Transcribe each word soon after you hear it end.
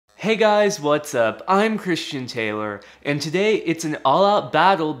Hey guys, what's up? I'm Christian Taylor, and today it's an all-out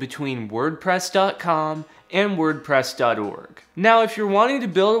battle between WordPresscom and WordPress.org. Now, if you're wanting to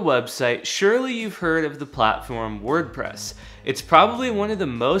build a website, surely you've heard of the platform WordPress. It's probably one of the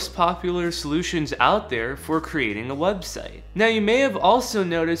most popular solutions out there for creating a website. Now, you may have also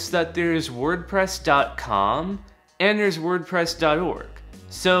noticed that there's WordPress.com and there's WordPress.org.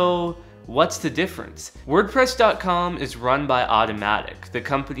 So, what's the difference? WordPress.com is run by Automatic, the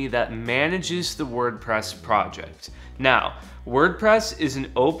company that manages the WordPress project. Now, WordPress is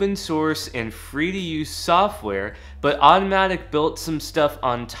an open source and free to use software, but Automatic built some stuff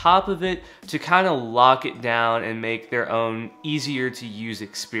on top of it to kind of lock it down and make their own easier to use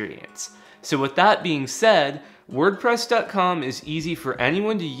experience. So with that being said, WordPress.com is easy for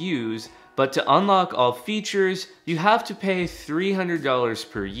anyone to use, but to unlock all features, you have to pay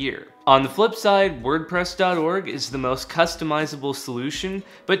 $300 per year. On the flip side, WordPress.org is the most customizable solution,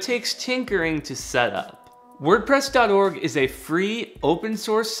 but takes tinkering to set up. WordPress.org is a free, open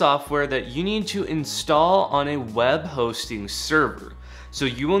source software that you need to install on a web hosting server. So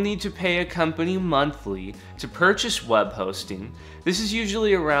you will need to pay a company monthly to purchase web hosting. This is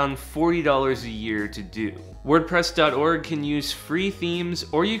usually around $40 a year to do. WordPress.org can use free themes,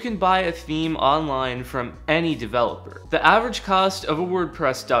 or you can buy a theme online from any developer. The average cost of a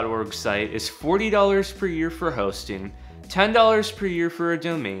WordPress.org site is $40 per year for hosting, $10 per year for a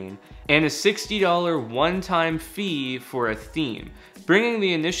domain, and a $60 one-time fee for a theme, bringing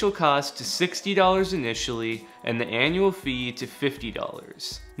the initial cost to $60 initially and the annual fee to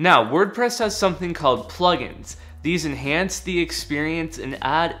 $50. Now, WordPress has something called plugins. These enhance the experience and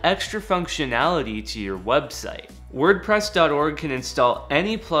add extra functionality to your website. WordPress.org can install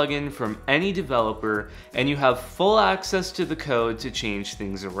any plugin from any developer, and you have full access to the code to change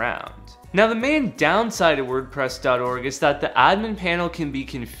things around. Now, the main downside of WordPress.org is that the admin panel can be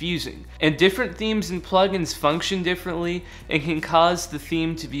confusing, and different themes and plugins function differently and can cause the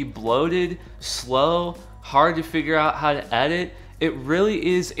theme to be bloated, slow, hard to figure out how to edit. It really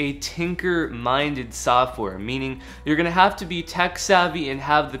is a tinker-minded software, meaning you're gonna have to be tech savvy and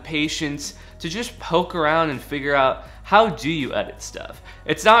have the patience to just poke around and figure out how do you edit stuff.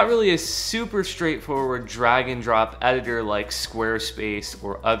 It's not really a super straightforward drag and drop editor like Squarespace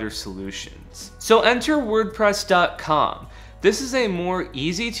or other solutions. So enter WordPress.com. This is a more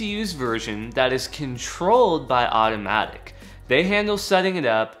easy to use version that is controlled by Automatic. They handle setting it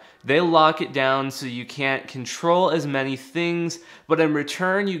up. They lock it down so you can't control as many things, but in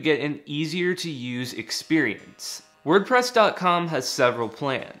return you get an easier to use experience. WordPress.com has several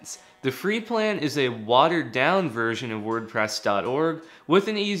plans. The free plan is a watered down version of WordPress.org with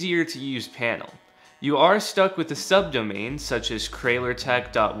an easier to use panel. You are stuck with a subdomain such as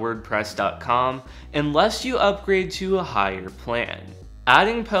krailertech.wordpress.com unless you upgrade to a higher plan.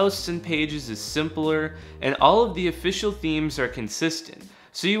 Adding posts and pages is simpler, and all of the official themes are consistent,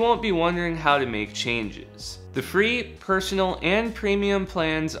 so you won't be wondering how to make changes. The free, personal, and premium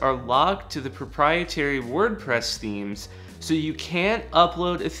plans are locked to the proprietary WordPress themes, so you can't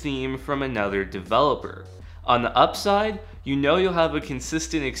upload a theme from another developer. On the upside, you know you'll have a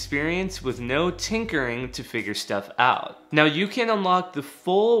consistent experience with no tinkering to figure stuff out. Now, you can unlock the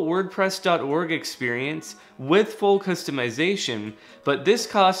full WordPress.org experience with full customization, but this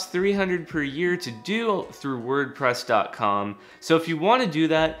costs $300 per year to do through WordPress.com, so if you want to do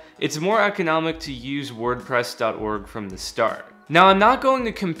that, it's more economic to use WordPress.org from the start. Now, I'm not going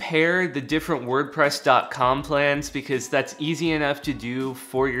to compare the different WordPress.com plans because that's easy enough to do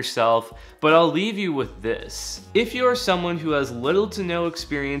for yourself, but I'll leave you with this. If you are someone who has little to no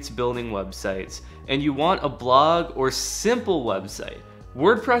experience building websites and you want a blog or simple website,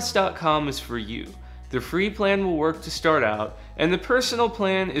 WordPress.com is for you. The free plan will work to start out, and the personal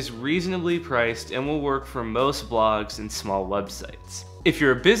plan is reasonably priced and will work for most blogs and small websites. If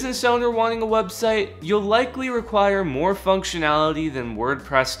you're a business owner wanting a website, you'll likely require more functionality than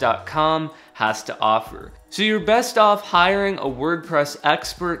WordPress.com has to offer. So you're best off hiring a WordPress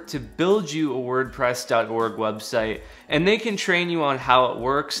expert to build you a WordPress.org website, and they can train you on how it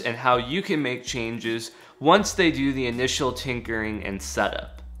works and how you can make changes once they do the initial tinkering and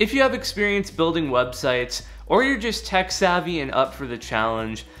setup. If you have experience building websites, or you're just tech savvy and up for the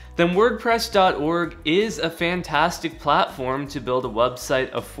challenge, then WordPress.org is a fantastic platform to build a website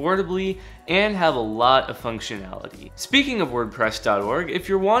affordably and have a lot of functionality. Speaking of WordPress.org, if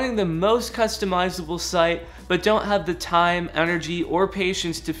you're wanting the most customizable site but don't have the time, energy, or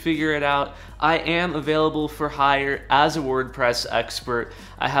patience to figure it out, I am available for hire as a WordPress expert.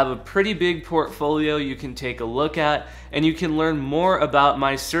 I have a pretty big portfolio you can take a look at, and you can learn more about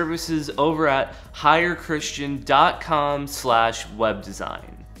my services over at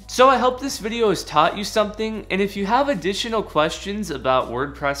hirechristian.com/webdesign. So I hope this video has taught you something, and if you have additional questions about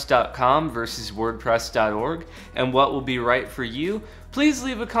WordPress.com versus WordPress.org and what will be right for you, please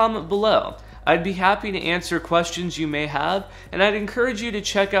leave a comment below. I'd be happy to answer questions you may have, and I'd encourage you to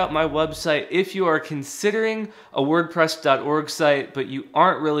check out my website if you are considering a WordPress.org site, but you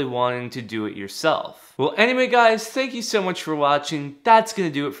aren't really wanting to do it yourself. Well, anyway guys, thank you so much for watching. That's going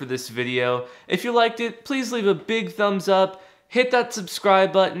to do it for this video. If you liked it, please leave a big thumbs up, hit that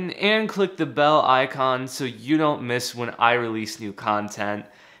subscribe button, and click the bell icon so you don't miss when I release new content.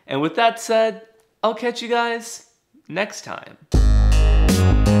 And with that said, I'll catch you guys next time.